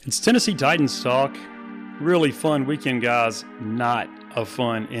It's Tennessee Titans talk. Really fun weekend, guys. Not a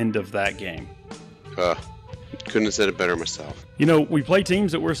fun end of that game. Couldn't have said it better myself. You know, we play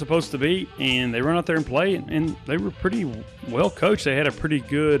teams that we're supposed to beat, and they run out there and play, and they were pretty well coached. They had a pretty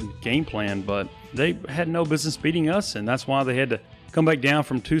good game plan, but they had no business beating us, and that's why they had to come back down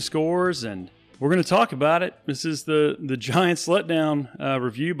from 2 scores, and we're going to talk about it. This is the Giants letdown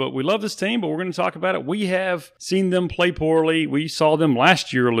review, but we love this team, but we're going to talk about it. We have seen them play poorly. We saw them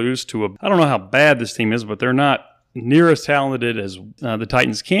last year lose to I don't know how bad this team is, but they're not near as talented as the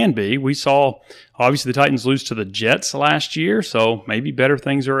Titans can be. We saw, obviously, the Titans lose to the Jets last year, so maybe better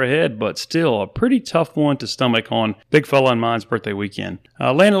things are ahead, but still a pretty tough one to stomach on big fella in mine's birthday weekend.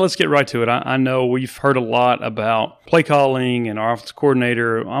 Landon, let's get right to it. I know we've heard a lot about play calling and our offensive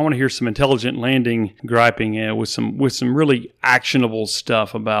coordinator. I want to hear some intelligent Landing griping with some really actionable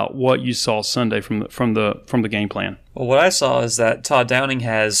stuff about what you saw Sunday from the game plan. Well, what I saw is that Todd Downing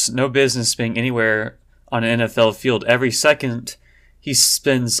has no business being anywhere on an NFL field. Every second he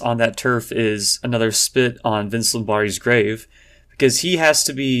spends on that turf is another spit on Vince Lombardi's grave, because he has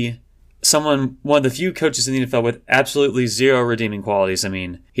to be one of the few coaches in the NFL with absolutely zero redeeming qualities. I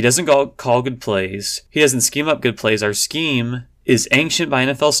mean, he doesn't call good plays. He doesn't scheme up good plays. Our scheme is ancient by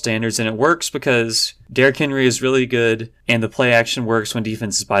NFL standards, and it works because Derrick Henry is really good, and the play action works when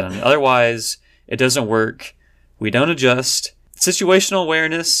defenses bite on it. Otherwise, it doesn't work. We don't adjust. Situational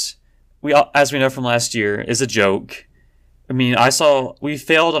awareness, as we know from last year, is a joke. I mean, we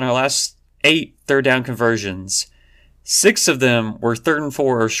failed on our last 8 third down conversions. 6 of them were 3rd and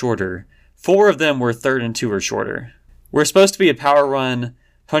 4 or shorter. 4 of them were 3rd and 2 or shorter. We're supposed to be a power run,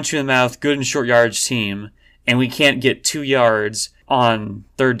 punch you in the mouth, good and short yardage team, and we can't get 2 yards on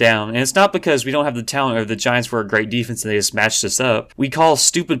 3rd down. And it's not because we don't have the talent or the Giants were a great defense and they just matched us up. We call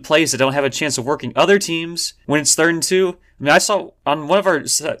stupid plays that don't have a chance of working. Other teams, when it's 3rd and 2, I mean, I saw on one of our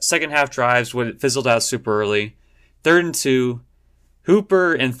second half drives when it fizzled out super early, 3rd and 2,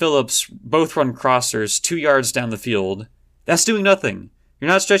 Hooper and Phillips both run crossers 2 yards down the field. That's doing nothing. You're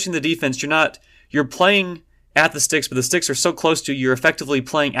not stretching the defense. You're playing at the sticks, but the sticks are so close to you, you're effectively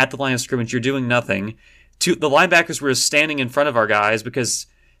playing at the line of scrimmage. You're doing nothing. The linebackers were standing in front of our guys because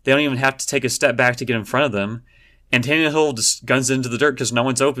they don't even have to take a step back to get in front of them. And Tannehill just guns into the dirt because no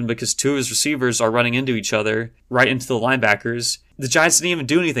one's open, because 2 of his receivers are running into each other, right into the linebackers. The Giants didn't even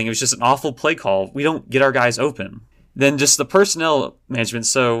do anything. It was just an awful play call. We don't get our guys open. Then just the personnel management.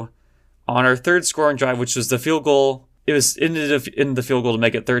 So on our 3rd scoring drive, which was the field goal, it was ended in the field goal to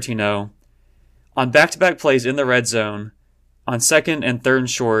make it 13-0. On back-to-back plays in the red zone, on 2nd and 3rd and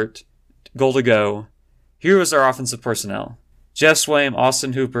short, goal to go, here was our offensive personnel: Jeff Swaim,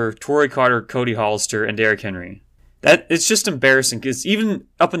 Austin Hooper, Torrey Carter, Cody Hollister, and Derrick Henry. It's just embarrassing, because even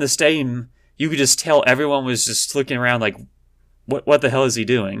up in the stadium, you could just tell everyone was just looking around like, what the hell is he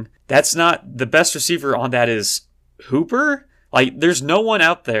doing? That's not the best receiver on that is Hooper. Like, there's no one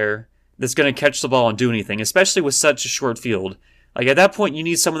out there that's going to catch the ball and do anything, especially with such a short field. Like, at that point, you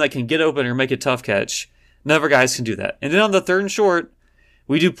need someone that can get open or make a tough catch. None of our guys can do that. And then on the 3rd and short,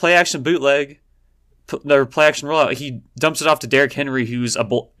 we do play action bootleg, or play action rollout. He dumps it off to Derrick Henry, who's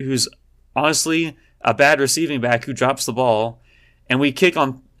honestly a bad receiving back who drops the ball, and we kick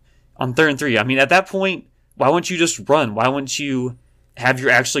on 3rd and 3. I mean, at that point, why wouldn't you just run? Why wouldn't you have your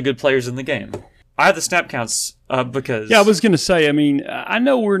actually good players in the game? I have the snap counts because... Yeah, I was going to say, I mean, I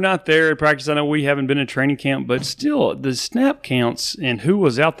know we're not there at practice. I know we haven't been in training camp, but still, the snap counts and who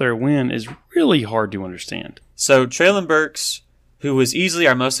was out there when is really hard to understand. So, Treylon Burks, who was easily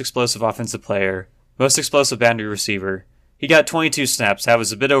our most explosive offensive player, most explosive boundary receiver, he got 22 snaps. That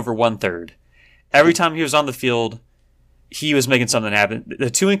was a bit over 1/3. Every time he was on the field, he was making something happen. The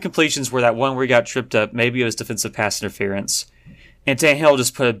 2 incompletions were that one where he got tripped up. Maybe it was defensive pass interference. And Tannehill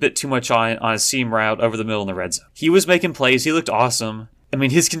just put a bit too much on a seam route over the middle in the red zone. He was making plays. He looked awesome. I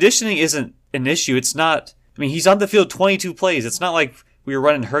mean, his conditioning isn't an issue. It's not... I mean, he's on the field 22 plays. It's not like we were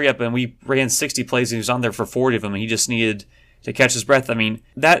running hurry up and we ran 60 plays and he was on there for 40 of them and he just needed to catch his breath. I mean,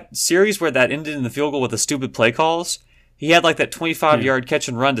 that series where that ended in the field goal with the stupid play calls, he had like that 25-yard catch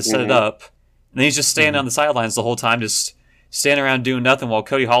and run to set it up. And then he's just standing on the sidelines the whole time, just standing around doing nothing while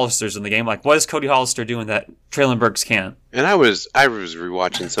Cody Hollister's in the game. Like, what is Cody Hollister doing that Treylon Burks can't? And I was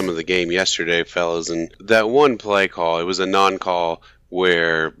rewatching some of the game yesterday, fellas, and that one play call, it was a non-call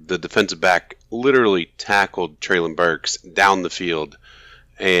where the defensive back literally tackled Treylon Burks down the field,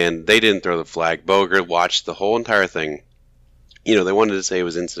 and they didn't throw the flag. Boger watched the whole entire thing. You know, they wanted to say it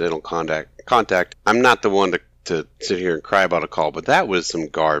was incidental contact. I'm not the one to sit here and cry about a call, but that was some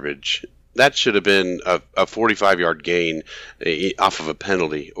garbage. That should have been a 45-yard gain off of a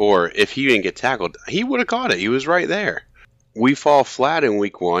penalty. Or if he didn't get tackled, he would have caught it. He was right there. we fall flat in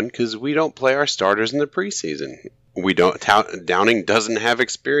week 1 because we don't play our starters in the preseason. We don't. Downing doesn't have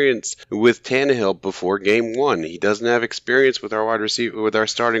experience with Tannehill before game 1. He doesn't have experience with our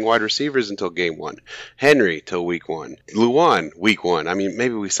starting wide receivers until game 1. Henry till week 1. Luan week 1. I mean,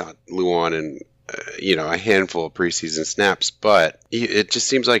 maybe we saw Luan in a handful of preseason snaps, but it just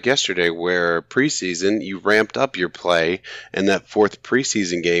seems like yesterday where preseason you ramped up your play, and that fourth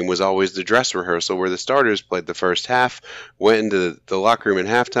preseason game was always the dress rehearsal where the starters played the first half, went into the locker room at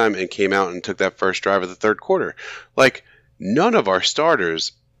halftime, and came out and took that first drive of the third quarter. Like, none of our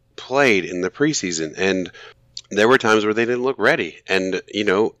starters played in the preseason, and there were times where they didn't look ready, and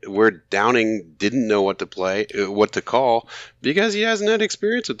where Downing didn't know what to call, because he hasn't had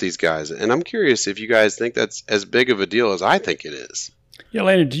experience with these guys. And I'm curious if you guys think that's as big of a deal as I think it is. Yeah,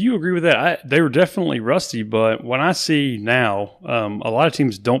 Landon, do you agree with that? They were definitely rusty, but when I see now, a lot of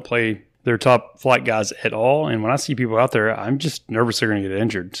teams don't play their top flight guys at all, and when I see people out there, I'm just nervous they're going to get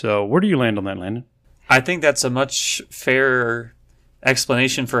injured. So where do you land on that, Landon? I think that's a much fairer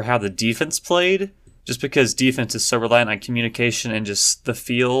explanation for how the defense played. Just because defense is so reliant on communication and just the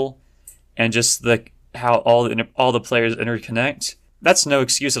feel and just how all the players interconnect, that's no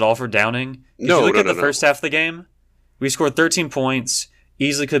excuse at all for Downing. If you look at the first half of the game, we scored 13 points,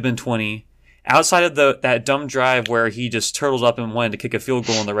 easily could have been 20. Outside of that dumb drive where he just turtled up and wanted to kick a field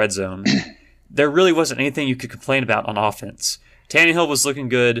goal in the red zone, there really wasn't anything you could complain about on offense. Tannehill was looking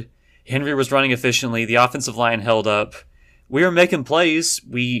good. Henry was running efficiently. The offensive line held up. We were making plays.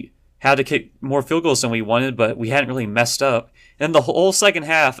 We had to kick more field goals than we wanted, but we hadn't really messed up. And the whole second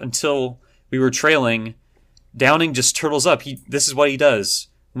half, until we were trailing, Downing just turtles up. This is what he does.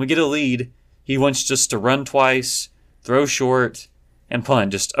 When we get a lead, he wants just to run twice, throw short, and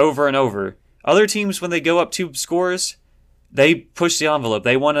punt, just over and over. Other teams, when they go up 2 scores, they push the envelope.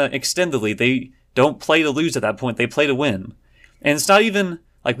 They want to extend the lead. They don't play to lose at that point. They play to win. And it's not even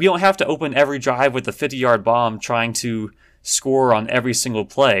like we don't have to open every drive with a 50-yard bomb trying to score on every single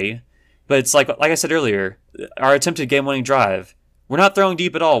play. But it's like I said earlier, our attempted game-winning drive, we're not throwing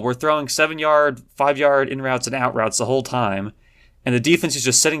deep at all. We're throwing 7-yard, 5-yard in routes and out routes the whole time. And the defense is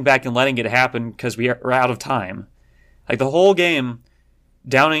just sitting back and letting it happen because we are out of time. Like the whole game,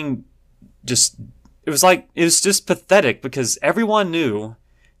 Downing it was just pathetic because everyone knew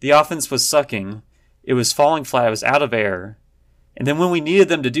the offense was sucking. It was falling flat. It was out of air. And then when we needed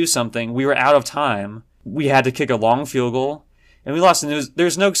them to do something, we were out of time. We had to kick a long field goal. And we lost, and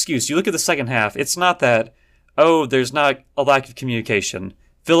there's no excuse. You look at the second half, it's not that, there's not a lack of communication.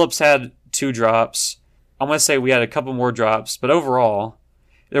 Phillips had 2 drops. I want to say we had a couple more drops, but overall,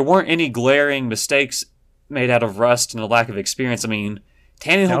 there weren't any glaring mistakes made out of rust and a lack of experience. I mean,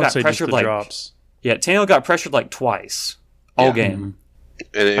 Tannehill got pressured Tannehill got pressured like twice all game.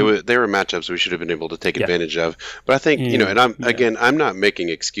 And they were matchups we should have been able to take advantage of. But I think, I'm not making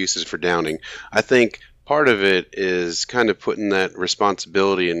excuses for Downing. I think part of it is kind of putting that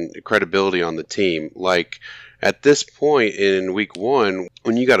responsibility and credibility on the team. Like, at this point in week 1,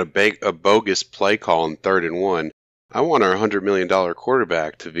 when you got a bogus play call in 3rd and 1, I want our $100 million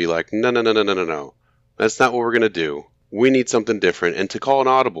quarterback to be like, no. That's not what we're going to do. We need something different. And to call an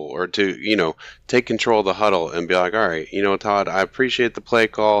audible or to, take control of the huddle and be like, all right, Todd, I appreciate the play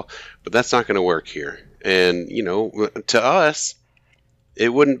call, but that's not going to work here. And, to us, it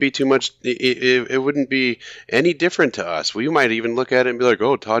wouldn't be too much. It wouldn't be any different to us. We might even look at it and be like,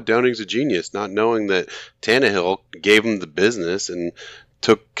 "Oh, Todd Downing's a genius," not knowing that Tannehill gave him the business and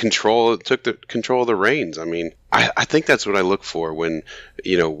took the control of the reins. I mean, I think that's what I look for when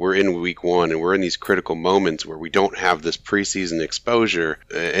we're in week 1 and we're in these critical moments where we don't have this preseason exposure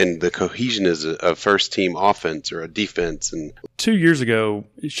and the cohesion is a first team offense or a defense. And 2 years ago,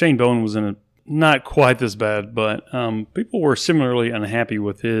 Shane Bowen was in a not quite this bad, but people were similarly unhappy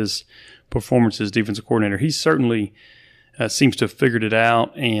with his performance as defensive coordinator. He certainly seems to have figured it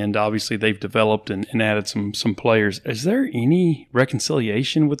out, and obviously they've developed and added some players. Is there any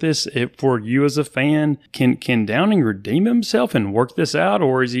reconciliation with this for you as a fan? Can Downing redeem himself and work this out,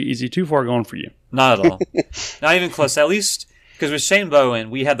 or is he too far gone for you? Not at all. Not even close. At least because with Shane Bowen,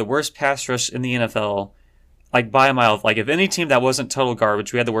 we had the worst pass rush in the NFL. Like, by a mile. Like, if any team that wasn't total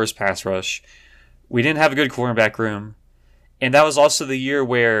garbage, we had the worst pass rush. We didn't have a good cornerback room. And that was also the year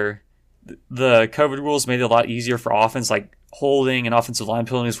where the COVID rules made it a lot easier for offense. Like, holding and offensive line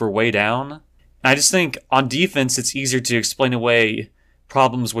penalties were way down. And I just think on defense, it's easier to explain away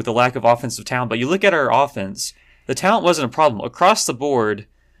problems with the lack of offensive talent. But you look at our offense, the talent wasn't a problem. Across the board,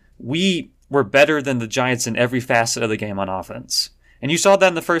 we were better than the Giants in every facet of the game on offense. And you saw that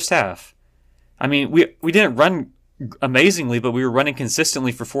in the first half. I mean, we didn't run amazingly, but we were running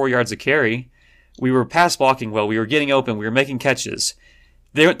consistently for 4 yards a carry. We were pass blocking well. We were getting open. We were making catches.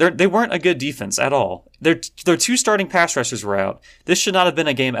 They weren't a good defense at all. Their two starting pass rushers were out. This should not have been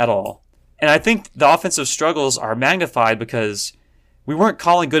a game at all. And I think the offensive struggles are magnified because we weren't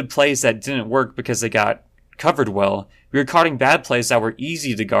calling good plays that didn't work because they got covered well. We were calling bad plays that were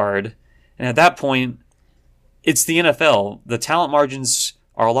easy to guard. And at that point, it's the NFL. The talent margins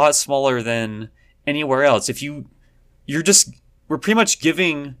are a lot smaller than anywhere else. We're pretty much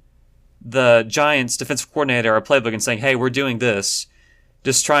giving the Giants defensive coordinator a playbook and saying, hey, we're doing this.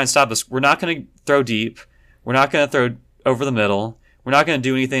 Just try and stop us. We're not going to throw deep. We're not going to throw over the middle. We're not going to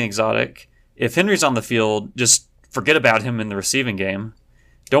do anything exotic. If Henry's on the field, just forget about him in the receiving game.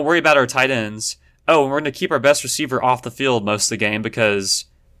 Don't worry about our tight ends. Oh, and we're going to keep our best receiver off the field most of the game because,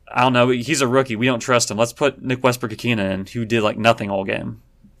 I don't know, he's a rookie. We don't trust him. Let's put Nick Westbrook-Ikhine in, who did like nothing all game.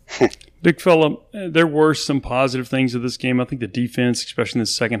 Big fella, there were some positive things of this game. I think the defense, especially in the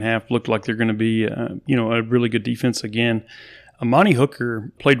second half, looked like they're going to be, a really good defense again. Amani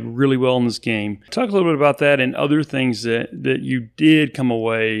Hooker played really well in this game. Talk a little bit about that and other things that you did come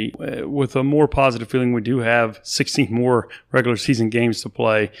away with a more positive feeling. We do have 16 more regular season games to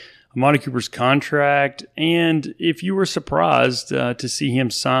play. Amani Cooper's contract, and if you were surprised to see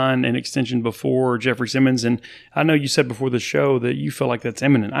him sign an extension before Jeffrey Simmons, and I know you said before the show that you feel like that's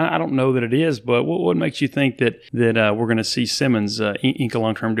imminent. I don't know that it is, but what makes you think that we're going to see Simmons ink a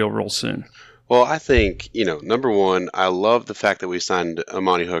long-term deal real soon? Well, I think, number one, I love the fact that we signed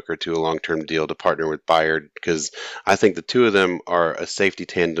Amani Hooker to a long-term deal to partner with Bayard because I think the two of them are a safety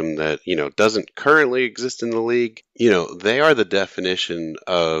tandem that, doesn't currently exist in the league. They are the definition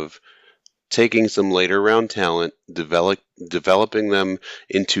of taking some later round talent, developing them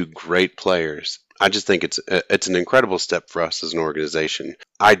into great players. I just think it's an incredible step for us as an organization.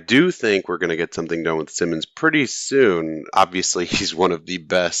 I do think we're going to get something done with Simmons pretty soon. Obviously, he's one of the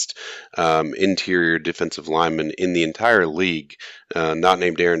best interior defensive linemen in the entire league, not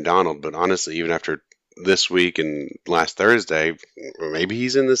named Aaron Donald, but honestly, even after this week and last Thursday, maybe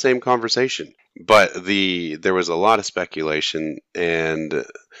he's in the same conversation. But there was a lot of speculation, and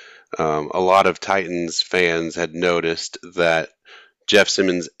a lot of Titans fans had noticed that Jeff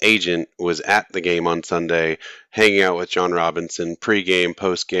Simmons' agent was at the game on Sunday, hanging out with John Robinson, pregame,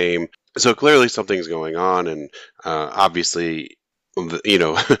 postgame. So clearly something's going on, and obviously,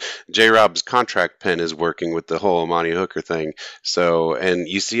 J-Rob's contract pen is working with the whole Amani Hooker thing. So, and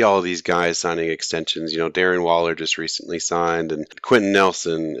you see all these guys signing extensions. Darren Waller just recently signed, and Quentin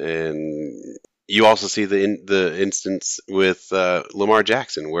Nelson, and you also see the instance with Lamar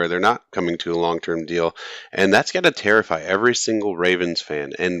Jackson where they're not coming to a long-term deal, and that's got to terrify every single Ravens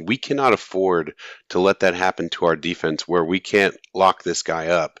fan, and we cannot afford to let that happen to our defense where we can't lock this guy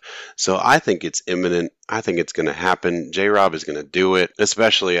up. So I think it's imminent. I think it's going to happen. J-Rob is going to do it,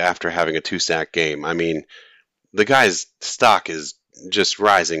 especially after having a 2-sack game. I mean, the guy's stock is just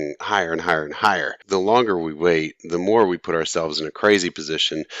rising higher and higher and higher. The longer we wait, the more we put ourselves in a crazy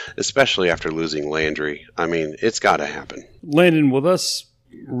position, especially after losing Landry. I mean, it's got to happen. Landon, with us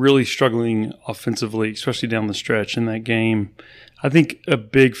really struggling offensively, especially down the stretch in that game, I think a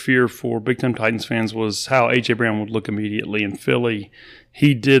big fear for big-time Titans fans was how A.J. Brown would look immediately in Philly.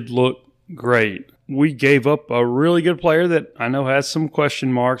 He did look great. We gave up a really good player that I know has some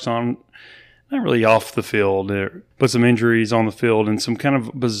question marks on, not really off the field, but some injuries on the field and some kind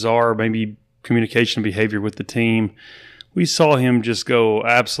of bizarre maybe communication behavior with the team. We saw him just go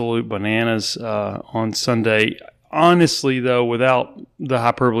absolute bananas on Sunday. Honestly, though, without the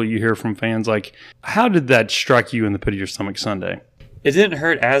hyperbole you hear from fans, like, how did that strike you in the pit of your stomach Sunday? It didn't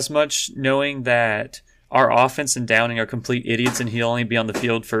hurt as much knowing that our offense and Downing are complete idiots and he'll only be on the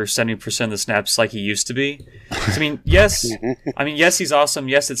field for 70% of the snaps like he used to be. So, yes, he's awesome.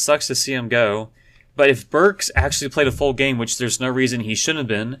 Yes, it sucks to see him go. But if Burks actually played a full game, which there's no reason he shouldn't have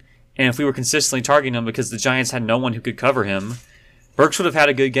been, and if we were consistently targeting him because the Giants had no one who could cover him, Burks would have had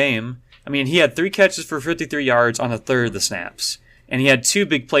a good game. He had 3 catches for 53 yards on a third of the snaps. And he had 2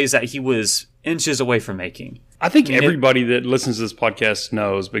 big plays that he was inches away from making. I think everybody that listens to this podcast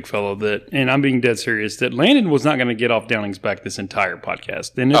knows, big fellow, that, and I'm being dead serious, that Landon was not going to get off Downing's back this entire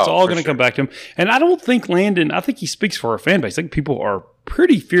podcast. And it's all going to come back to him. And I don't think I think he speaks for our fan base. I think people are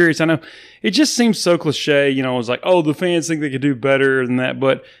pretty furious. I know it just seems so cliche. It's like, the fans think they could do better than that.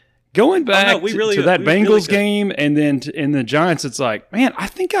 But going back to that Bengals game and then in the Giants, it's like, man, I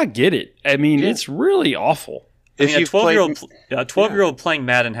think I get it. It's really awful. I mean, a 12-year-old playing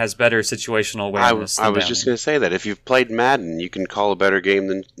Madden has better situational awareness. I was just going to say that if you've played Madden, you can call a better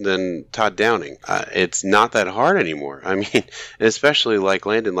game than Todd Downing. It's not that hard anymore. I mean, especially like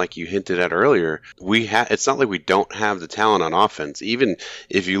Landon, like you hinted at earlier, it's not like we don't have the talent on offense. Even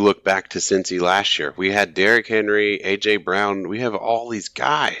if you look back to Cincy last year, we had Derrick Henry, A.J. Brown. We have all these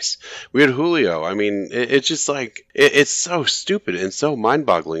guys. We had Julio. I mean, it's just like, it's so stupid and so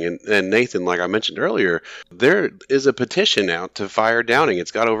mind-boggling. And Nathan, like I mentioned earlier, there is a petition out to fire Downing.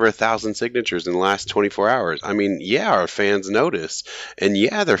 It's got over 1,000 signatures in the last 24 hours. I mean, yeah, our fans notice, and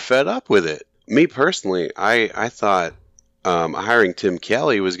yeah, they're fed up with it. Me personally, I thought hiring Tim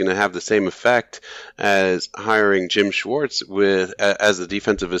Kelly was going to have the same effect as hiring Jim Schwartz as the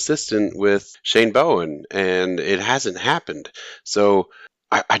defensive assistant with Shane Bowen, and it hasn't happened. So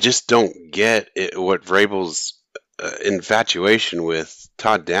I just don't get what Vrabel's infatuation with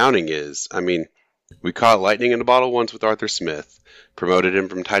Todd Downing is. I mean, we caught lightning in a bottle once with Arthur Smith, promoted him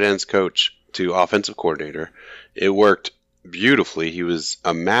from tight ends coach to offensive coordinator. It worked beautifully. He was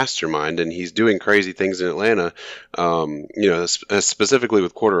a mastermind, and he's doing crazy things in Atlanta, specifically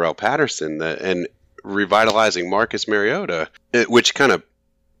with Cordarrelle Patterson and revitalizing Marcus Mariota, which kind of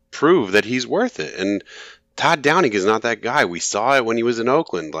proved that he's worth it. And Todd Downing is not that guy. We saw it when he was in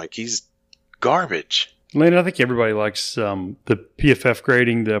Oakland. Like, he's garbage. Landon, I think everybody likes the PFF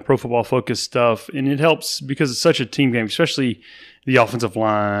grading, the Pro Football Focus stuff, and it helps because it's such a team game, especially the offensive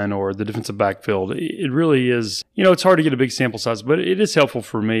line or the defensive backfield. It really is, it's hard to get a big sample size, but it is helpful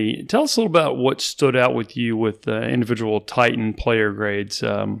for me. Tell us a little about what stood out with you with individual Titan player grades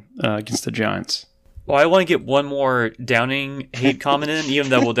against the Giants. Well, I want to get one more Downing hate comment in, even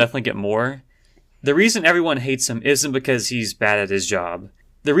though we'll definitely get more. The reason everyone hates him isn't because he's bad at his job.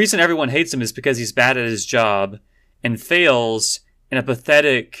 The reason everyone hates him is because he's bad at his job and fails in a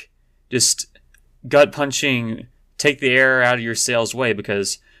pathetic, just gut-punching, take the air out of your sails way,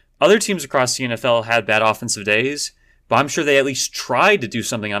 because other teams across the NFL had bad offensive days, but I'm sure they at least tried to do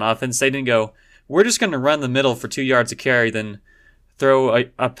something on offense. They didn't go, we're just going to run the middle for 2 yards of carry, then throw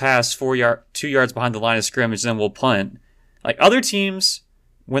a pass 2 yards behind the line of scrimmage, then we'll punt. Like, other teams,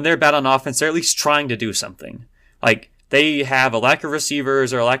 when they're bad on offense, they're at least trying to do something. Like, they have a lack of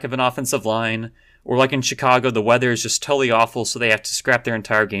receivers or a lack of an offensive line, or like in Chicago, the weather is just totally awful, so they have to scrap their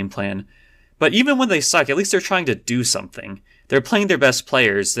entire game plan. But even when they suck, at least they're trying to do something. They're playing their best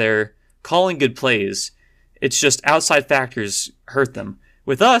players. They're calling good plays. It's just outside factors hurt them.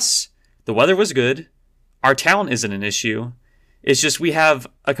 With us, the weather was good. Our talent isn't an issue. It's just we have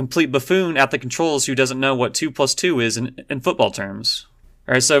a complete buffoon at the controls who doesn't know what 2 + 2 is in football terms.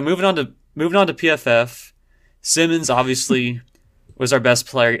 All right, so moving on to PFF. Simmons obviously was our best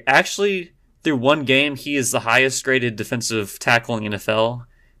player. Actually, through one game, he is the highest graded defensive tackle in the NFL,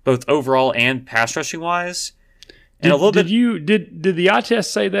 both overall and pass rushing wise. And did the eye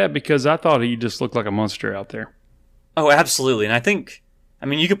test say that? Because I thought he just looked like a monster out there. Oh, absolutely.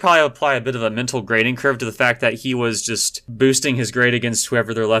 And you could probably apply a bit of a mental grading curve to the fact that he was just boosting his grade against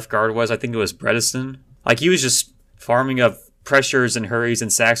whoever their left guard was. I think it was Bredesen. Like, he was just farming up pressures and hurries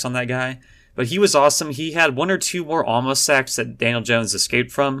and sacks on that guy. But he was awesome. He had 1 or 2 more almost sacks that Daniel Jones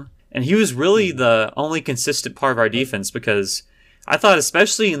escaped from. And he was really the only consistent part of our defense, because I thought,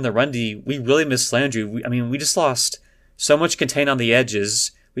 especially in the run D, we really missed Landry. We just lost so much contain on the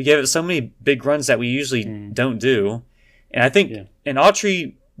edges. We gave it so many big runs that we usually don't do. And I think, and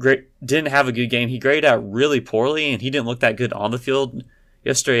Autry didn't have a good game. He graded out really poorly, and he didn't look that good on the field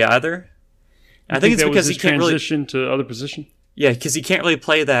yesterday either. And I think it's because he can't transition to other position. Yeah, because he can't really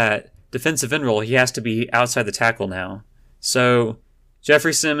play that defensive end role. He has to be outside the tackle now. So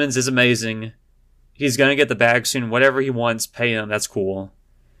Jeffrey Simmons is amazing. He's going to get the bag soon. Whatever he wants, pay him. That's cool.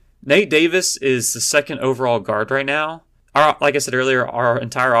 Nate Davis is the 2nd overall guard right now. Like I said earlier, our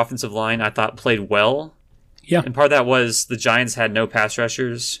entire offensive line, I thought, played well. Yeah. And part of that was the Giants had no pass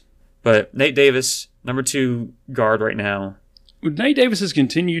rushers. But Nate Davis, number 2 guard right now. Nate Davis has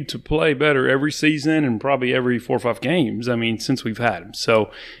continued to play better every season and probably every 4 or 5 games, since we've had him.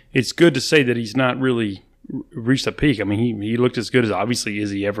 So it's good to say that he's not really reached a peak. He looked as good as obviously as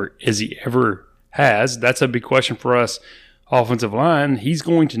he ever has. That's a big question for us. Offensive line, he's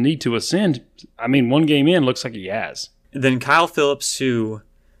going to need to ascend. 1 game in, looks like he has. And then Kyle Phillips, who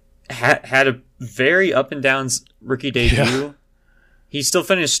had a very up and down rookie debut. Yeah. He still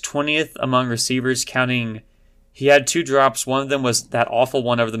finished 20th among receivers, counting. He had 2 drops. One of them was that awful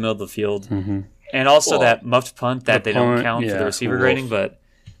one over the middle of the field. Mm-hmm. And also that muffed punt that they don't count for the receiver grading. But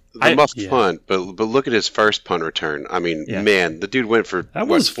the muffed punt, but look at his first punt return. Man, the dude went for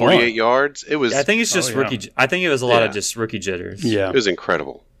 48 yards. It was. I think it's just rookie. I think it was a lot of just rookie jitters. Yeah, it was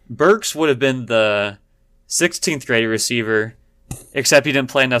incredible. Burks would have been the 16th grade receiver, except he didn't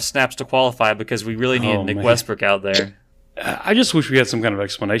play enough snaps to qualify because we really needed Nick Westbrook out there. I just wish we had some kind of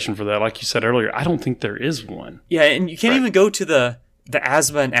explanation for that. Like you said earlier, I don't think there is one. Yeah, and you can't even go to the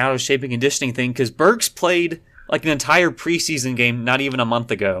asthma and out of shape and conditioning thing because Burks played like an entire preseason game not even a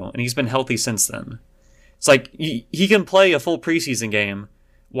month ago, and he's been healthy since then. It's like he can play a full preseason game.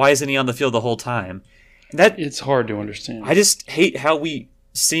 Why isn't he on the field the whole time? It's hard to understand. I just hate how we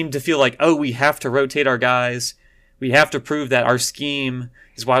seem to feel like, oh, we have to rotate our guys. We have to prove that our scheme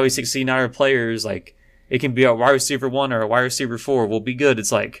is why we succeed in our players. Like, it can be a wide receiver 1 or a wide receiver 4. We'll be good.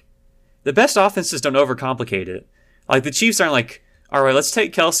 It's like, the best offenses don't overcomplicate it. Like, the Chiefs aren't like, all right, let's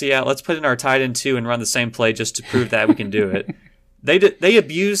take Kelsey out. Let's put in our tight end 2 and run the same play just to prove that we can do it. They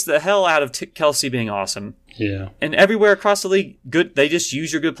abuse the hell out of Kelsey being awesome. Yeah. And everywhere across the league, good. They just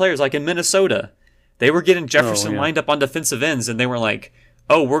use your good players. Like in Minnesota, they were getting Jefferson lined up on defensive ends, and they were like,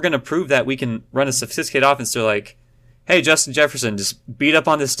 oh, we're going to prove that we can run a sophisticated offense. They're like, hey, Justin Jefferson, just beat up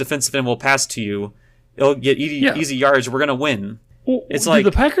on this defensive end. We'll pass to you. It'll get easy yards. We're going to win. Well, it's like,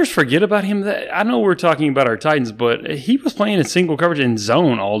 did the Packers forget about him? I know we're talking about our Titans, but he was playing in single coverage in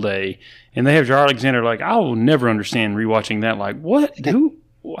zone all day, and they have Jair Alexander. Like, I will never understand rewatching that. Like, what?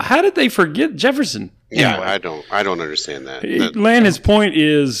 How did they forget Jefferson? Yeah, anyway, I don't understand that. Landon's point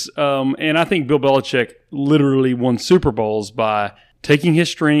is, and I think Bill Belichick literally won Super Bowls by taking his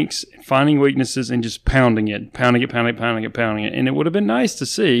strengths, finding weaknesses, and just pounding it. And it would have been nice to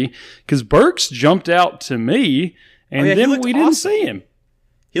see because Burks jumped out to me, and then we didn't see him.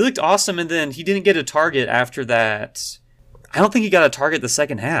 He looked awesome, and then he didn't get a target after that. I don't think he got a target the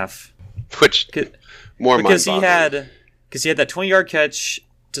second half. Which more because he had that 20-yard catch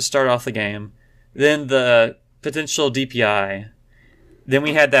to start off the game, then the potential DPI, then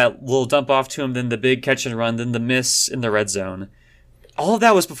we had that little dump off to him, then the big catch and run, then the miss in the red zone. All of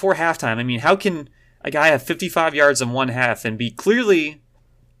that was before halftime. I mean, how can a guy have 55 yards in one half and be clearly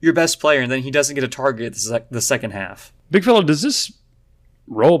your best player, and then he doesn't get a target the second half? Big fella, does this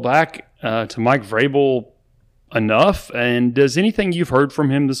roll back to Mike Vrabel enough? And does anything you've heard from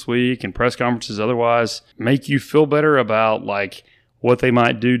him this week and press conferences otherwise make you feel better about like what they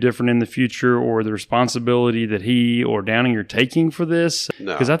might do different in the future or the responsibility that he or Downing are taking for this?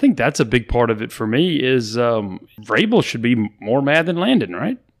 Because I think that's a big part of it for me is Vrabel should be more mad than Landon,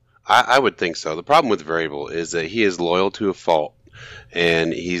 right? I would think so. The problem with Vrabel is that he is loyal to a fault,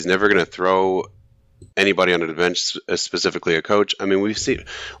 and he's never going to throw anybody under the bench, specifically a coach. I mean, we've seen,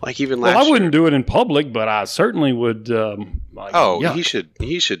 like even last year. I wouldn't do it in public, but I certainly would.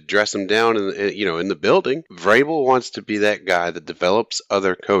 He should dress him down in the building. Vrabel wants to be that guy that develops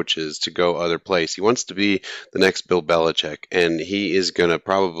other coaches to go other place. He wants to be the next Bill Belichick, and he is going to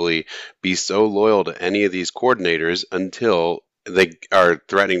probably be so loyal to any of these coordinators until they are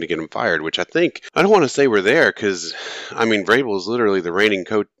threatening to get him fired, which I don't want to say we're there because, I mean, Vrabel is literally the reigning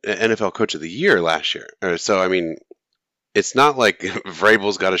NFL Coach of the Year last year. So, I mean, it's not like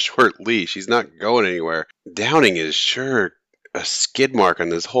Vrabel's got a short leash. He's not going anywhere. Downing is sure a skid mark on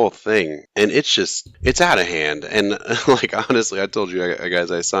this whole thing, and it's out of hand. And like honestly, I told you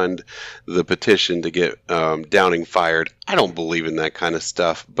guys I signed the petition to get Downing fired. I don't believe in that kind of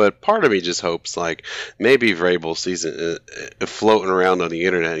stuff, but part of me just hopes like maybe Vrabel sees it floating around on the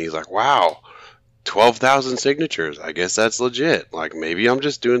internet and he's like, wow, 12,000 signatures. I guess that's legit. Like maybe I'm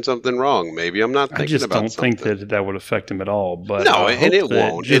just doing something wrong. Maybe I'm not thinking about something. I just don't think that would affect him at all. But no, and it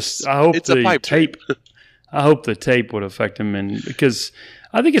won't. I hope the tape. I hope the tape would affect him, and because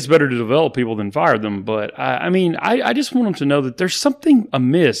I think it's better to develop people than fire them. But I just want them to know that there's something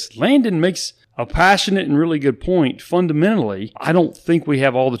amiss. Landon makes a passionate and really good point. Fundamentally, I don't think we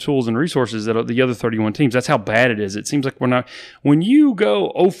have all the tools and resources that the other 31 teams. That's how bad it is. It seems like we're not. When you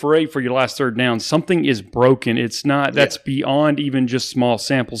go 0 for 8 for your last third down, something is broken. It's not. That's beyond even just small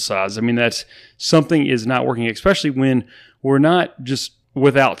sample size. I mean, that's something is not working, especially when we're not just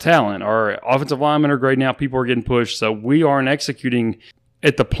without talent. Our offensive linemen are great now. People are getting pushed. So we aren't executing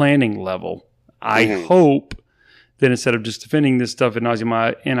at the planning level. I hope that instead of just defending this stuff ad nauseam,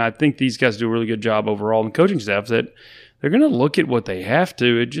 and I think these guys do a really good job overall, and the coaching staff, that they're going to look at what they have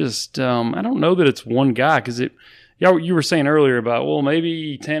to. It just, I don't know that it's one guy because you were saying earlier about, well,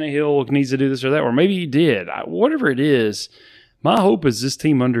 maybe Tannehill needs to do this or that, or maybe he did. Whatever it is, my hope is this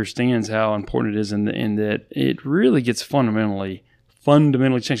team understands how important it is and that it really gets fundamentally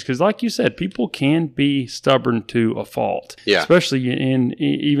changed, because like you said, people can be stubborn to a fault, especially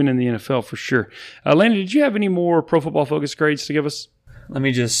even in the NFL for sure. Landon, did you have any more Pro Football Focus grades to give us? Let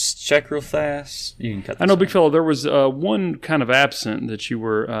me just check real fast. You can cut this. I know, big fella, there was one kind of absent that you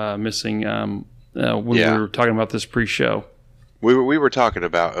were missing when we were talking about this pre-show. We were talking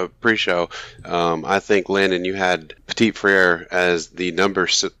about a pre-show. I think, Landon, you had Petit Frere as the number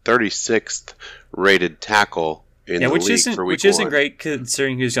 36th rated tackle in the league for week which isn't one. great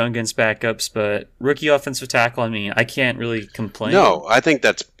considering he was young against backups, but rookie offensive tackle. I mean, I can't really complain. No, I think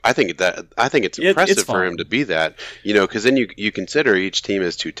it's impressive it's for him to be that, because then you consider each team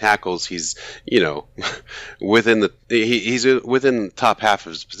has 2 tackles. He's, he's within the top half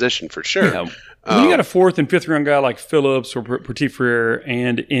of his position for sure. Yeah. When you got a 4th and 5th round guy like Phillips or Petit Frere,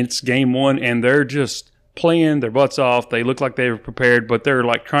 and it's game 1, and they're just playing their butts off. They look like they were prepared, but they're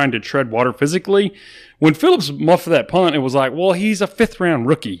like trying to tread water physically. When Phillips muffed that punt, it was like, well, he's a 5th round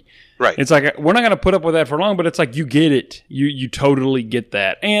rookie. Right. It's like, we're not going to put up with that for long, but it's like, you get it. You totally get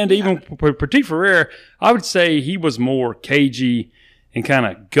that. And even Petit Frere, I would say he was more cagey and kind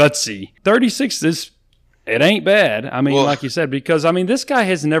of gutsy. 36 it ain't bad. I mean, like you said, because, this guy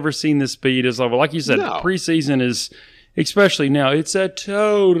has never seen the speed as level. Like you said, No. preseason is, especially now, it's a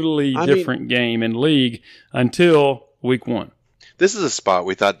totally different game in league until week 1. This is a spot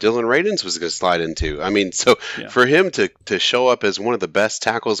we thought Dylan Radins was going to slide into. For him to show up as one of the best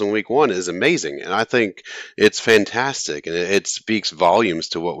tackles in week 1 is amazing. And I think it's fantastic. And it speaks volumes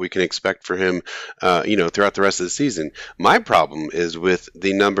to what we can expect for him, throughout the rest of the season. My problem is with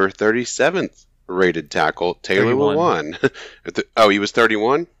the number 37th rated tackle, Taylor Lewan. Oh, he was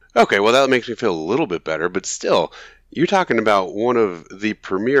 31? Okay, well, that makes me feel a little bit better. But still, you're talking about one of the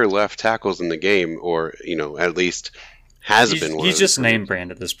premier left tackles in the game, or, at least has been one. He's just name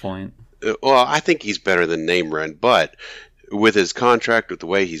brand at this point. Well, I think he's better than name brand, but with his contract, with the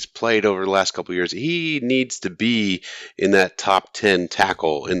way he's played over the last couple of years, he needs to be in that top 10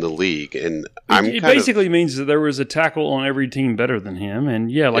 tackle in the league. And it basically means that there was a tackle on every team better than him.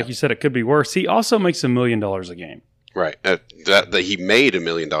 And you said, it could be worse. He also makes $1 million a game. Right. That he made $1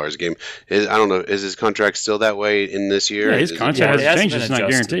 million a game. I don't know. Is his contract still that way in this year? Yeah, his contract has changed. It's not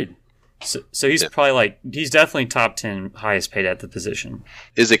guaranteed. So he's probably he's definitely top 10 highest paid at the position.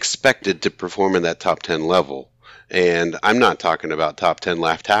 Is expected to perform in that top 10 level. And I'm not talking about top 10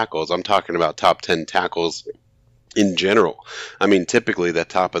 left tackles. I'm talking about top 10 tackles in general. Typically that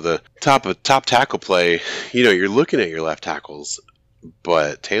top tackle play, you're looking at your left tackles,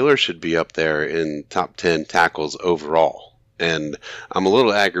 but Taylor should be up there in top 10 tackles overall. And I'm a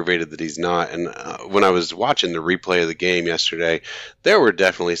little aggravated that he's not. And when I was watching the replay of the game yesterday, there were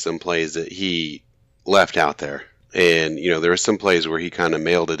definitely some plays that he left out there. And, there were some plays where he kind of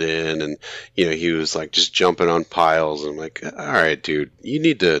mailed it in, and, he was like just jumping on piles. And I'm like, all right, dude, you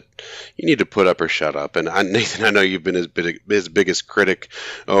need to put up or shut up. And Nathan, I know you've been his biggest critic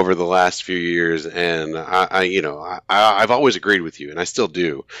over the last few years. And I've always agreed with you, and I still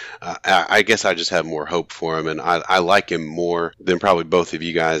do. I guess I just have more hope for him, and I like him more than probably both of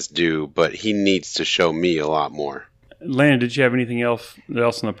you guys do, but he needs to show me a lot more. Landon, did you have anything else in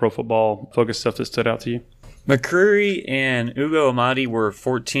the Pro Football Focus stuff that stood out to you? McCreary and Ugo Amadi were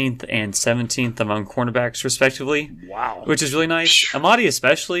 14th and 17th among cornerbacks, respectively. Wow. Which is really nice. Amadi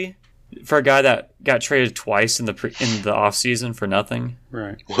especially, for a guy that got traded twice in the offseason for nothing.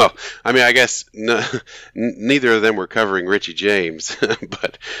 Right. Well, I guess neither of them were covering Richie James.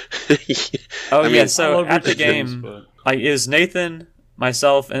 But so at the game, it was Nathan,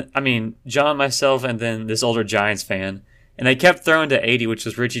 myself, John, myself, and then this older Giants fan. And they kept throwing to 80, which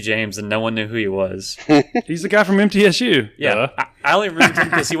was Richie James, and no one knew who he was. He's the guy from MTSU. Yeah. I only remember him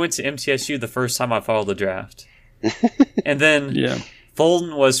because he went to MTSU the first time I followed the draft. And then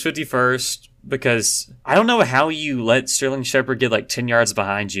Fulton was 51st because I don't know how you let Sterling Shepard get 10 yards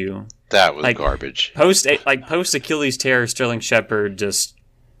behind you. That was garbage. Post Achilles tear, Sterling Shepard just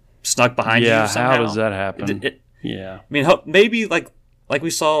snuck behind you somehow. How does that happen? Maybe like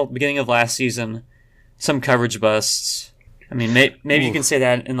we saw beginning of last season, some coverage busts. Maybe you can say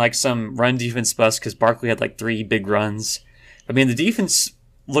that in some run defense bust because Barkley had 3 big runs. The defense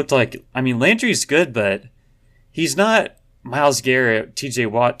looked like, Landry's good, but he's not Myles Garrett, TJ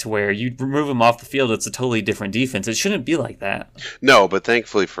Watt, to where you remove him off the field, it's a totally different defense. It shouldn't be like that. No, but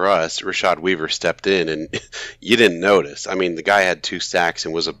thankfully for us, Rashad Weaver stepped in, and you didn't notice. The guy had 2 sacks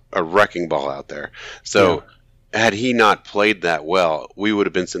and was a wrecking ball out there. So had he not played that well, we would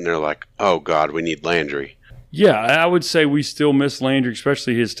have been sitting there like, oh, God, we need Landry. Yeah, I would say we still miss Landry,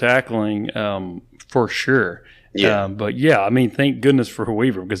 especially his tackling, for sure. Yeah. Thank goodness for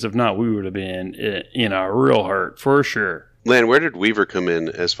Weaver, because if not, we would have been in a real hurt, for sure. Land, where did Weaver come in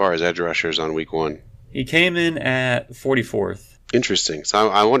as far as edge rushers on week 1? He came in at 44th. Interesting. So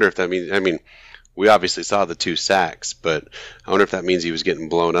I wonder if that means, we obviously saw the 2 sacks, but I wonder if that means he was getting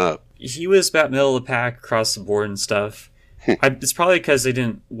blown up. He was about middle of the pack across the board and stuff. It's probably because they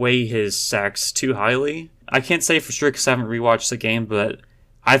didn't weigh his sacks too highly. I can't say for sure because I haven't rewatched the game, but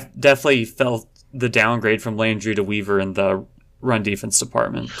I've definitely felt the downgrade from Landry to Weaver in the run defense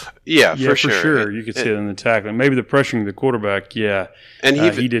department. Yeah, for sure. sure. You could see it in the tackling. Maybe the pressuring the quarterback, yeah. And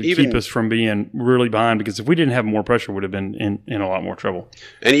he did keep us from being really behind, because if we didn't have more pressure, we would have been in a lot more trouble.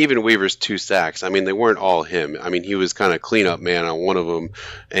 And even Weaver's 2 sacks, I mean, they weren't all him. I mean, he was kind of cleanup man on one of them,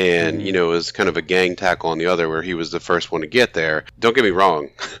 and, it was kind of a gang tackle on the other where he was the first one to get there. Don't get me wrong.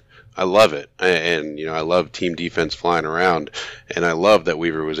 I love it. And, I love team defense flying around, and I love that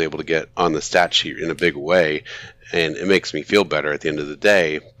Weaver was able to get on the stat sheet in a big way. And it makes me feel better at the end of the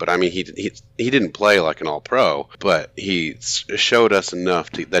day. But, I mean, he didn't play like an all-pro, but he showed us enough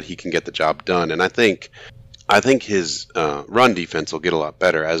that he can get the job done. And I think his run defense will get a lot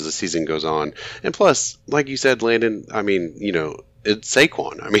better as the season goes on. And plus, like you said, Landon, I mean, it's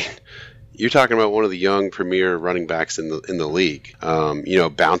Saquon. I mean, you're talking about one of the young premier running backs in the league,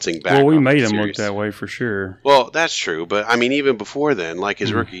 bouncing back. Well, we made him look that way for sure. Well, that's true. But, I mean, even before then, like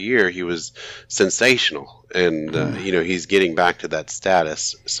his rookie year, he was sensational. And, he's getting back to that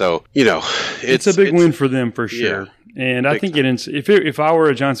status. So, it's a big win for them for sure. Yeah, and I think if I were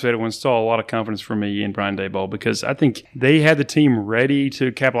a Giants fan, it would install a lot of confidence for me in Brian Daboll, because I think they had the team ready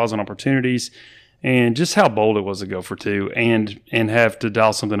to capitalize on opportunities. And just how bold it was to go for 2 and have to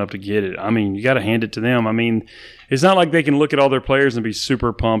dial something up to get it. I mean, you got to hand it to them. I mean, it's not like they can look at all their players and be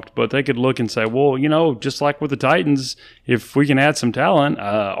super pumped, but they could look and say, well, just like with the Titans, if we can add some talent,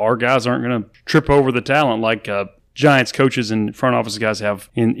 our guys aren't going to trip over the talent like Giants coaches and front office guys have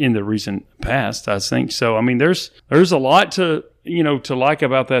in the recent past, I think. So, I mean, there's a lot to like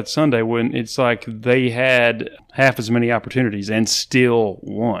about that Sunday, when it's like they had half as many opportunities and still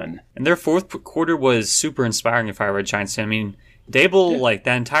won. And their fourth quarter was super inspiring if I were a Giants fan. I mean, Daboll,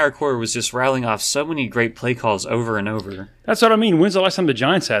 that entire quarter was just rattling off so many great play calls over and over. That's what I mean. When's the last time the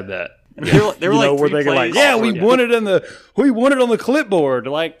Giants had that? They were like, where they go like, we won it on the clipboard.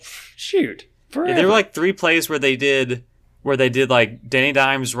 Like, shoot. Forever. Yeah, there were like 3 plays where they did like Danny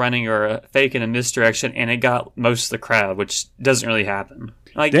Dimes running or a fake in a misdirection, and it got most of the crowd, which doesn't really happen.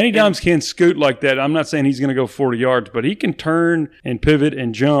 Like Danny Dimes can scoot like that. I'm not saying he's going to go 40 yards, but he can turn and pivot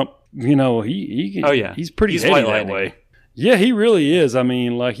and jump. He's pretty heady that way. Yeah, he really is. I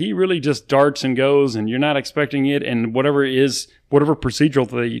mean, like, he really just darts and goes, and you're not expecting it. And whatever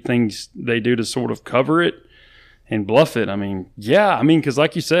procedural things they do to sort of cover it and bluff it. I mean, because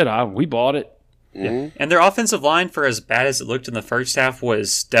like you said, we bought it. Yeah. And their offensive line, for as bad as it looked in the first half,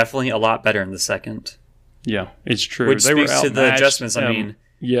 was definitely a lot better in the second. Yeah, it's true. Which speaks to the adjustments. I mean,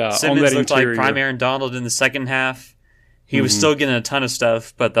 Simmons looked like prime Aaron Donald in the second half. He was still getting a ton of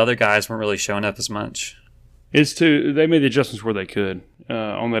stuff, but the other guys weren't really showing up as much. They made the adjustments where they could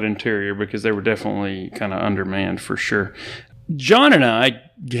on that interior, because they were definitely kind of undermanned for sure. John and I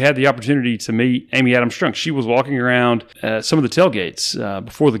had the opportunity to meet Amy Adams-Strunk. She was walking around some of the tailgates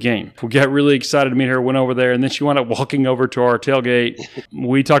before the game. We got really excited to meet her, went over there, and then she wound up walking over to our tailgate.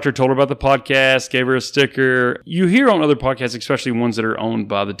 We talked to her, told her about the podcast, gave her a sticker. You hear on other podcasts, especially ones that are owned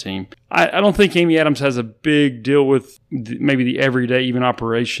by the team, I don't think Amy Adams has a big deal with maybe the everyday even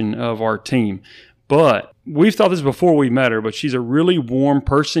operation of our team. But we've thought this before we met her, but she's a really warm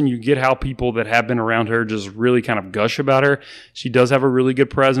person. You get how people that have been around her just really kind of gush about her. She does have a really good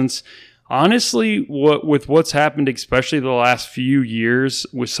presence. Honestly, with what's happened, especially the last few years,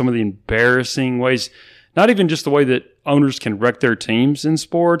 with some of the embarrassing ways, not even just the way that owners can wreck their teams in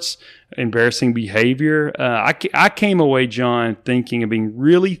sports, embarrassing behavior. I came away, John, thinking and being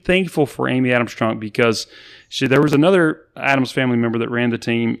really thankful for Amy Adams-Strunk, because there was another Adams family member that ran the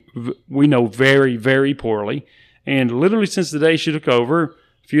team we know very, very poorly. And literally since the day she took over,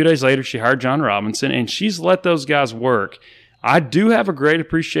 a few days later, she hired John Robinson, and she's let those guys work. I do have a great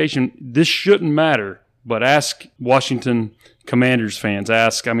appreciation. This shouldn't matter, but ask Washington Commanders fans.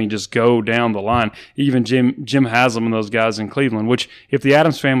 Just go down the line. Even Jim Haslam and those guys in Cleveland, which if the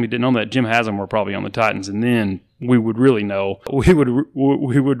Adams family didn't own that, Jim Haslam were probably on the Titans, and then we would really know. We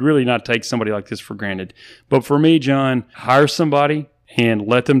would really not take somebody like this for granted. But for me, John, hire somebody and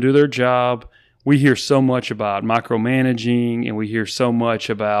let them do their job. We hear so much about micromanaging, and we hear so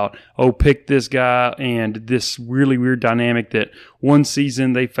much about, pick this guy, and this really weird dynamic that one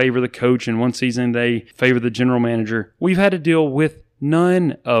season they favor the coach and one season they favor the general manager. We've had to deal with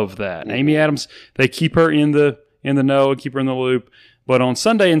none of that. And Amy Adams, they keep her in the know and keep her in the loop. But on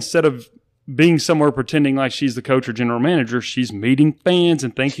Sunday, instead of being somewhere pretending like she's the coach or general manager, she's meeting fans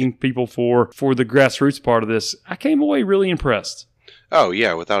and thanking people for the grassroots part of this. I came away really impressed. Oh,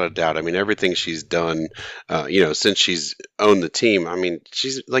 yeah, without a doubt. I mean, everything she's done, since she's owned the team, I mean,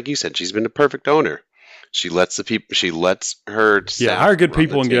 she's, like you said, she's been a perfect owner. She lets her staff hire good run the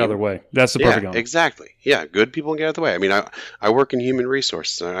people and get out of team. their way. That's the perfect one. Exactly. Yeah, good people and get out of the way. I mean, I work in human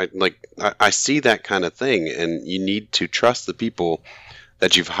resources. I see that kind of thing, and you need to trust the people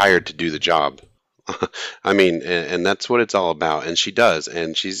that you've hired to do the job. I mean, and that's what it's all about. And she does.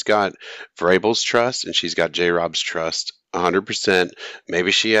 And she's got Vrabel's trust, and she's got J-Rob's trust 100%.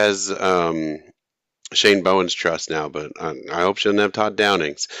 Maybe she has Shane Bowen's trust now, but I hope she doesn't have Todd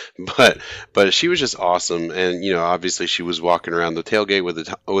Downing's. But she was just awesome, and obviously she was walking around the tailgate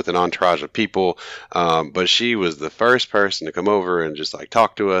with an entourage of people, but she was the first person to come over and just like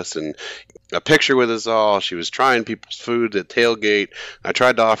talk to us and a picture with us all. She was trying people's food at tailgate. I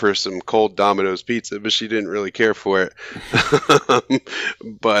tried to offer her some cold Domino's pizza, but she didn't really care for it.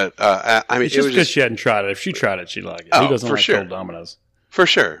 But I mean, it's just because she hadn't tried it. If she tried it, she'd like it. Who doesn't like cold Domino's? For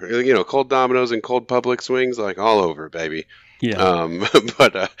sure. Cold Domino's and cold Publix wings, like all over, baby. Yeah.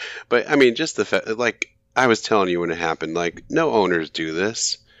 But I mean, just the fact, like I was telling you when it happened, like no owners do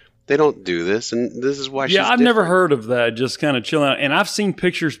this. They don't do this, and this is why she's I've different. never heard of that, just kind of chilling out. And I've seen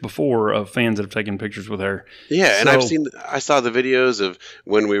pictures before of fans that have taken pictures with her. Yeah, and I saw the videos of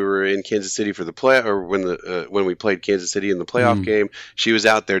when we were in Kansas City for the play, or when we played Kansas City in the playoff game. She was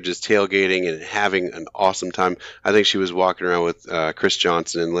out there just tailgating and having an awesome time. I think she was walking around with Chris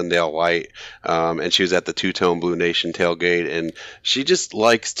Johnson and Lindale White, and she was at the Two-Tone Blue Nation tailgate, and she just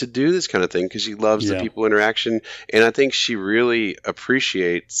likes to do this kind of thing because she loves the people interaction, and I think she really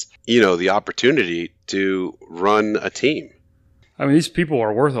appreciates the opportunity to run a team. I mean, these people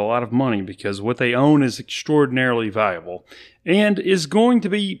are worth a lot of money because what they own is extraordinarily valuable and is going to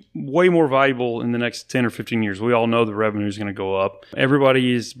be way more valuable in the next 10 or 15 years. We all know the revenue is going to go up.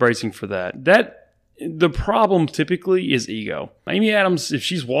 Everybody is bracing for that. The problem typically is ego. Amy Adams, if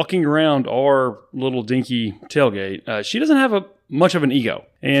she's walking around our little dinky tailgate, she doesn't have much of an ego.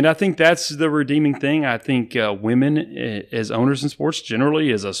 And I think that's the redeeming thing. I think women as owners in sports generally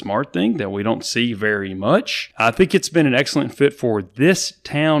is a smart thing that we don't see very much. I think it's been an excellent fit for this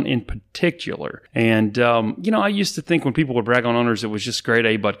town in particular. And, I used to think when people would brag on owners, it was just grade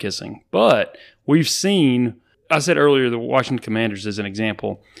A butt kissing. But we've seen, I said earlier, the Washington Commanders as an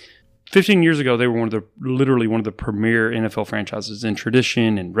example. 15 years ago, they were literally one of the premier NFL franchises in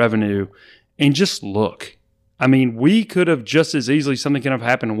tradition and revenue. And just look. I mean, we could have just as easily, something could have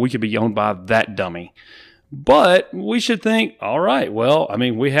happened and we could be owned by that dummy. But we should think, all right, well, I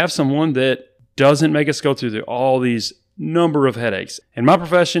mean, we have someone that doesn't make us go through all these number of headaches. In my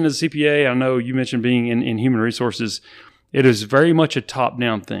profession as a CPA, I know you mentioned being in human resources, it is very much a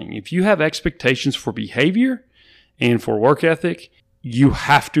top-down thing. If you have expectations for behavior and for work ethic, you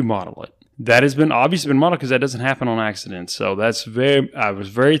have to model it. That has been obviously been modeled because that doesn't happen on accident. So I was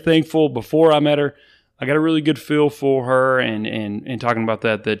very thankful before I met her. I got a really good feel for her and talking about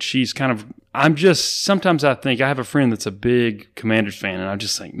that she's kind of, sometimes I think I have a friend that's a big Commanders fan and I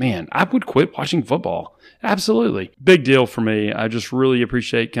just think, man, I would quit watching football. Absolutely. Big deal for me. I just really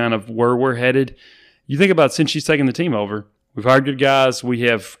appreciate kind of where we're headed. You think about since she's taken the team over, we've hired good guys. We've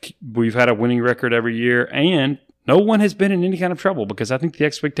had a winning record every year and no one has been in any kind of trouble because I think the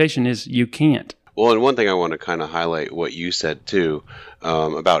expectation is you can't. Well, and one thing I want to kind of highlight what you said too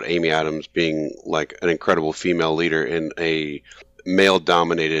about Amy Adams being like an incredible female leader in a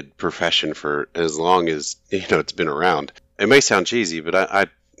male-dominated profession for as long as it's been around. It may sound cheesy, but I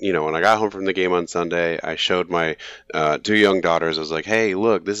when I got home from the game on Sunday, I showed my 2 young daughters. I was like, "Hey,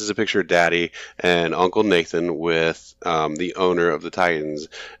 look, this is a picture of Daddy and Uncle Nathan with the owner of the Titans."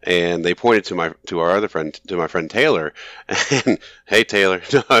 And they pointed to my friend Taylor. And hey, Taylor,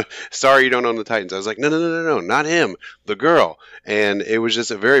 sorry you don't own the Titans. I was like, no, not him, the girl. And it was just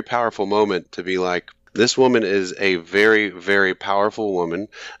a very powerful moment to be like, this woman is a very, very powerful woman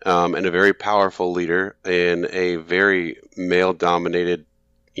and a very powerful leader in a very male-dominated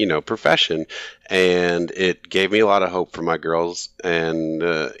profession, and it gave me a lot of hope for my girls, and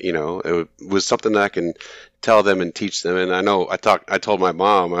it was something that I can tell them and teach them. And I told my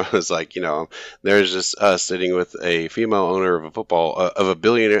mom, I was like, there's just us sitting with a female owner of a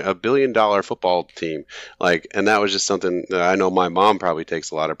 $1 billion football team, and that was just something that I know my mom probably takes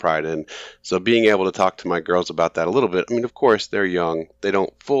a lot of pride in. So being able to talk to my girls about that a little bit, I mean, of course they're young, they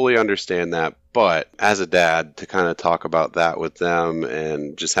don't fully understand that, but as a dad, to kind of talk about that with them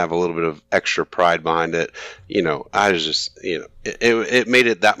and just have a little bit of extra pride behind it, I was just, it made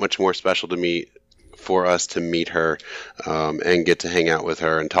it that much more special to me for us to meet her and get to hang out with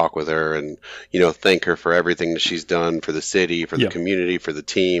her and talk with her and, thank her for everything that she's done for the city, for the community, for the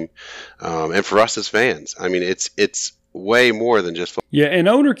team, and for us as fans. I mean, it's way more than just football. Yeah, an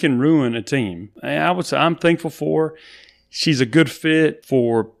owner can ruin a team. I would say I'm thankful for her. She's a good fit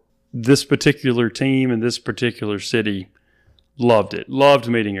for this particular team and this particular city. Loved it. Loved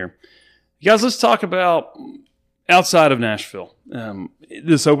meeting her. Guys, let's talk about outside of Nashville.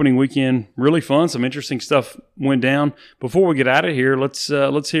 This opening weekend, really fun. Some interesting stuff went down. Before we get out of here, let's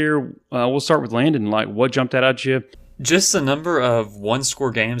hear. We'll start with Landon. Like, what jumped out at you? Just the number of one-score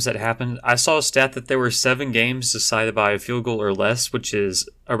games that happened. I saw a stat that there were 7 games decided by a field goal or less, which is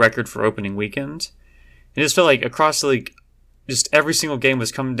a record for opening weekend. It just felt like across the league, just every single game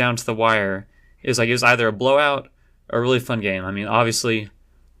was coming down to the wire. It was either a blowout or a really fun game. I mean, obviously,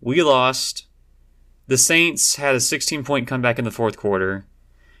 we lost. The Saints had a 16-point comeback in the fourth quarter.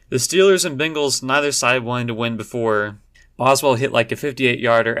 The Steelers and Bengals, neither side wanted to win before. Boswell hit like a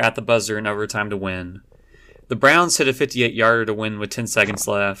 58-yarder at the buzzer in overtime to win. The Browns hit a 58-yarder to win with 10 seconds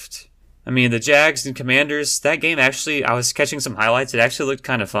left. I mean, the Jags and Commanders, that game actually, I was catching some highlights. It actually looked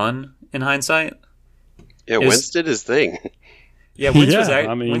kind of fun in hindsight. Yeah, Wentz did his thing. Yeah,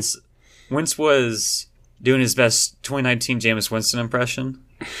 Wentz was doing his best 2019 Jameis Winston impression.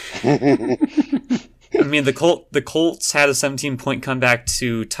 I mean, the Colts had a 17-point comeback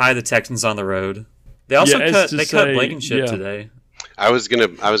to tie the Texans on the road. They also cut Blankenship today. I was gonna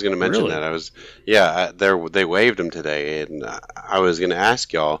mention Really? that. They waived him today, and I was gonna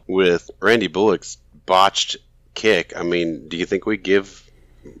ask y'all, with Randy Bullock's botched kick. I mean, do you think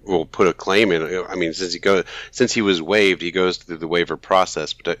we'll put a claim in? I mean, since he was waived, he goes through the waiver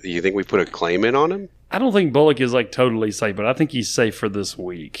process. But do you think we put a claim in on him? I don't think Bullock is like totally safe, but I think he's safe for this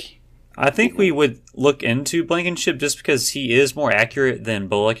week. I think we would look into Blankenship just because he is more accurate than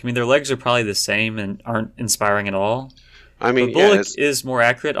Bullock. I mean, their legs are probably the same and aren't inspiring at all. I mean, but Bullock is more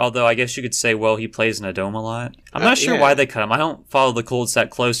accurate, although I guess you could say, well, he plays in a dome a lot. I'm not sure why they cut him. I don't follow the Colts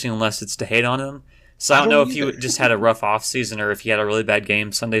that closely unless it's to hate on him. So I don't know if he just had a rough offseason or if he had a really bad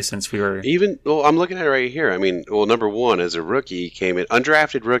game Sunday since we were... I'm looking at it right here. I mean, number one, as a rookie, he came in,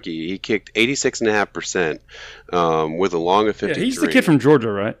 undrafted rookie, he kicked 86.5% with a long of 53. Yeah, he's the kid from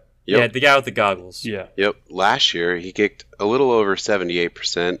Georgia, right? Yep. Yeah, the guy with the goggles. Yeah. Yep. Last year, he kicked a little over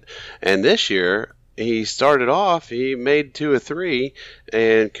 78%. And this year... he started off, he made 2 of 3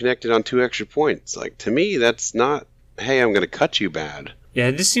 and connected on 2 extra points. Like, to me, that's not, hey, I'm going to cut you bad. Yeah,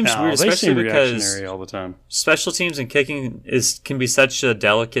 it just seems weird, especially because reactionary all the time. Special teams and kicking can be such a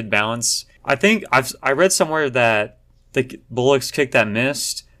delicate balance. I think I read somewhere that the Bullock's kick that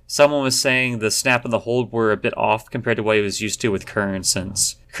missed, someone was saying the snap and the hold were a bit off compared to what he was used to with Kern,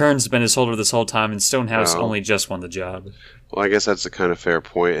 since Kern's been his holder this whole time and Stonehouse only just won the job. Well, I guess that's a kind of fair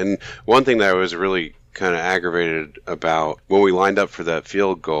point. And one thing that I was really kind of aggravated about, when we lined up for that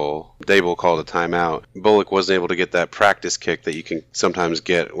field goal, Dable called a timeout. Bullock wasn't able to get that practice kick that you can sometimes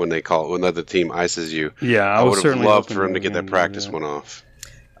get when another team ices you. Yeah, I would have loved for him to get that practice one off.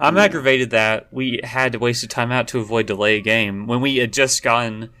 I'm aggravated that we had to waste a timeout to avoid delay a game when we had just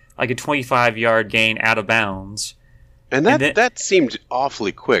gotten like a 25-yard gain out of bounds. And that seemed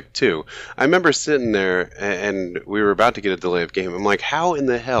awfully quick, too. I remember sitting there, and we were about to get a delay of game. I'm like, how in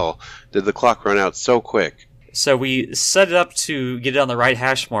the hell did the clock run out so quick? So we set it up to get it on the right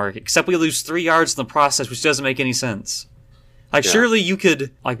hash mark, except we lose 3 yards in the process, which doesn't make any sense. Like, surely you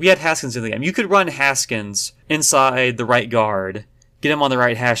could... Like, we had Haskins in the game. You could run Haskins inside the right guard, get him on the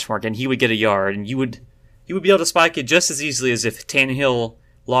right hash mark, and he would get a yard, and you would be able to spike it just as easily as if Tannehill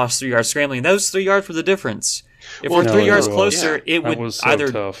lost 3 yards scrambling. Those 3 yards were the difference. If we're 3 yards closer, it would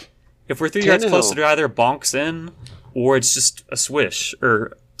either... Tough. If we're 3 yards closer, it either bonks in, or it's just a swish,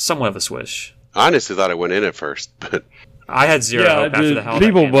 or somewhat of a swish. I honestly thought it went in at first, but... I had zero hope after the hell.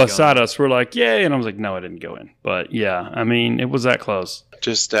 People beside us were like, yay, and I was like, no, it didn't go in. But yeah, I mean, it was that close.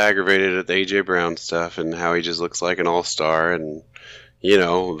 Just aggravated at the A.J. Brown stuff and how he just looks like an all-star and, you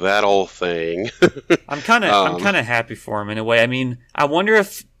know, that whole thing. I'm kind of happy for him in a way. I mean, I wonder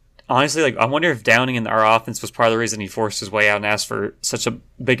if Downing in our offense was part of the reason he forced his way out and asked for such a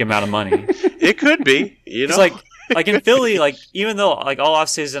big amount of money. It could be, you know. It's like in Philly, like even though like all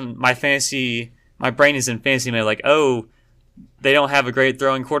offseason my brain is in fantasy mode, like, oh, they don't have a great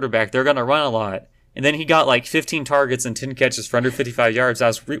throwing quarterback, they're gonna run a lot. And then he got like 15 targets and 10 catches for under 55 yards. I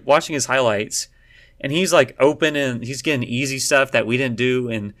was watching his highlights, and he's like open and he's getting easy stuff that we didn't do.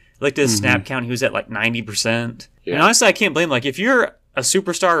 And looked at his snap count, he was at like 90%. Yeah. And honestly, I can't blame him. Like if you're a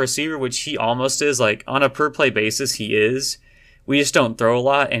superstar receiver, which he almost is, like on a per play basis, he is. We just don't throw a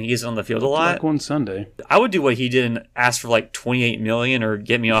lot, and he's on the field a lot. Like one Sunday, I would do what he did and ask for like $28 million or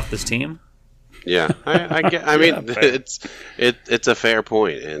get me off this team. Yeah, I mean, it's a fair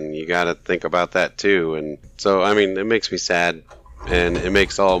point, and you got to think about that too. And so, I mean, it makes me sad and it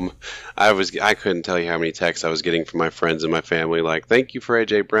makes all. I couldn't tell you how many texts I was getting from my friends and my family, like, "Thank you for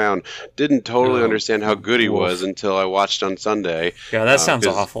AJ Brown." Didn't totally understand how good he was until I watched on Sunday. Yeah, that sounds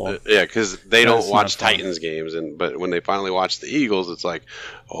awful. Yeah, because they don't That's watch not fun. Titans games, but when they finally watch the Eagles, it's like,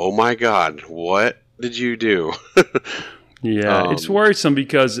 oh my God, what did you do? Yeah, it's worrisome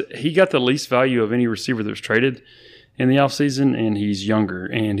because he got the least value of any receiver that was traded in the offseason, and he's younger.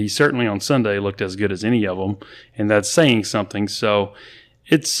 And he certainly on Sunday looked as good as any of them, and that's saying something. So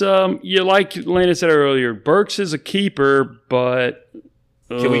it's, like Landon said earlier, Burks is a keeper, but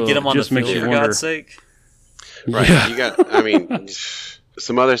Can we get him on the just makes field, you for wonder. God's sake? Right. Yeah. You got. I mean,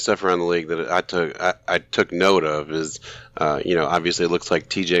 some other stuff around the league that I took note of is, obviously it looks like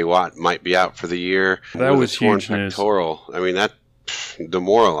T.J. Watt might be out for the year. That with was a torn huge news. pectoral. I mean, that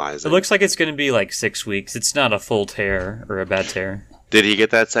demoralizing. It looks like it's going to be like 6 weeks. It's not a full tear or a bad tear. Did he get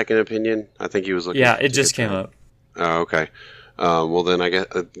that second opinion? I think he was looking. Yeah, to it just get came that. up. Oh, okay. Well, then I guess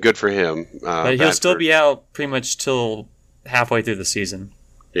good for him. But he'll still be out pretty much till halfway through the season.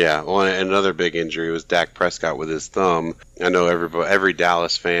 Yeah, well, and another big injury was Dak Prescott with his thumb. I know every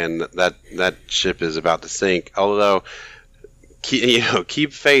Dallas fan that ship is about to sink. Although,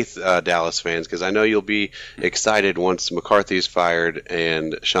 keep faith, Dallas fans, because I know you'll be excited once McCarthy's fired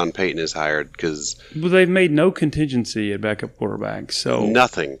and Sean Payton is hired. Because they've made no contingency at backup quarterback, so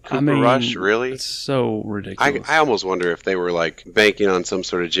nothing. Cooper Rush, really? It's so ridiculous. I almost wonder if they were like banking on some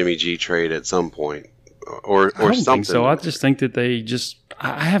sort of Jimmy G trade at some point, or I don't something. think so. I just think that they just.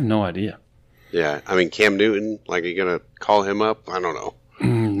 I have no idea. Yeah, I mean Cam Newton. Like, are you gonna call him up? I don't know.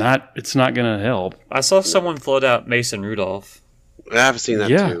 It's not going to help. I saw someone float out Mason Rudolph. I haven't seen that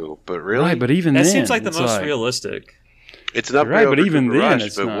too, but really, Right, but even That then, seems like the it's most realistic. it's an upgrade Right, but over even Cooper then, Rush,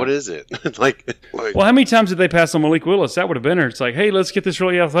 it's but not. what is it? like, Well, how many times did they pass on Malik Willis? That would have been her. It's like, hey, let's get this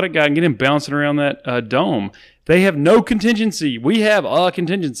really athletic guy and get him bouncing around that dome. They have no contingency. We have a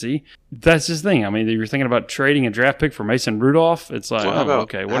contingency. That's his thing. I mean, you're thinking about trading a draft pick for Mason Rudolph. It's like, Well, how about-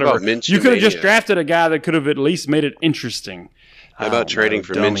 okay, how whatever. about Minshew You could have just Mania? drafted a guy that could have at least made it interesting. how about trading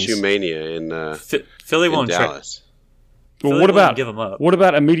for dummies. Minshew Mania in Philly won't Dallas? Well, Philly what wouldn't about give him up. What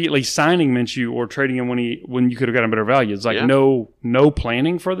about immediately signing Minshew or trading him when you could have gotten a better value? It's like Yeah. no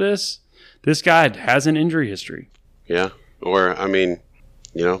planning for this. This guy has an injury history. Yeah, or I mean,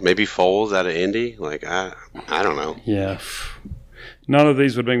 maybe Foles out of Indy. Like, I don't know. Yeah. None of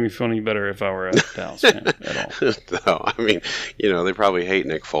these would make me feel any better if I were a Dallas fan at all. No, I mean, they probably hate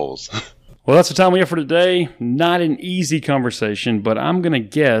Nick Foles. Well, that's the time we have for today. Not an easy conversation, but I'm going to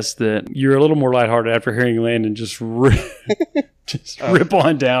guess that you're a little more lighthearted after hearing Landon just rip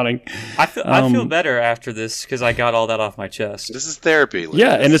on Downing. I feel better after this because I got all that off my chest. This is therapy. Lou.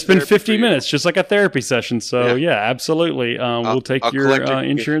 Yeah, This and is it's been therapy 50 for you. minutes, just like a therapy session. So, Yeah. yeah, absolutely. We'll take I'll your collect your-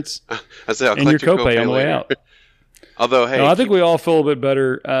 insurance I say I'll and your collect copay on the way later. out. Although, hey, No, I think we all feel a bit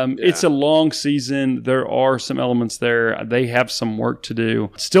better. It's a long season. There are some elements there. They have some work to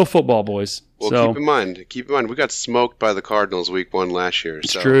do. Still football, boys. well, so keep in mind, we got smoked by the Cardinals week 1 last year.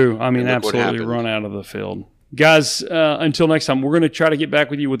 it's so, true. I mean, and look what absolutely happened. run out of the field. Guys, until next time, we're going to try to get back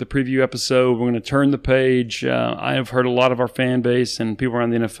with you with the preview episode. We're going to turn the page. I have heard a lot of our fan base and people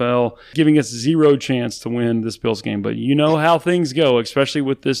around the NFL giving us zero chance to win this Bills game. But you know how things go, especially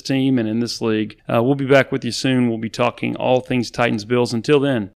with this team and in this league. We'll be back with you soon. We'll be talking all things Titans-Bills. Until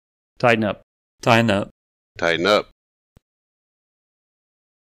then, tighten up. Tighten up. Tighten up.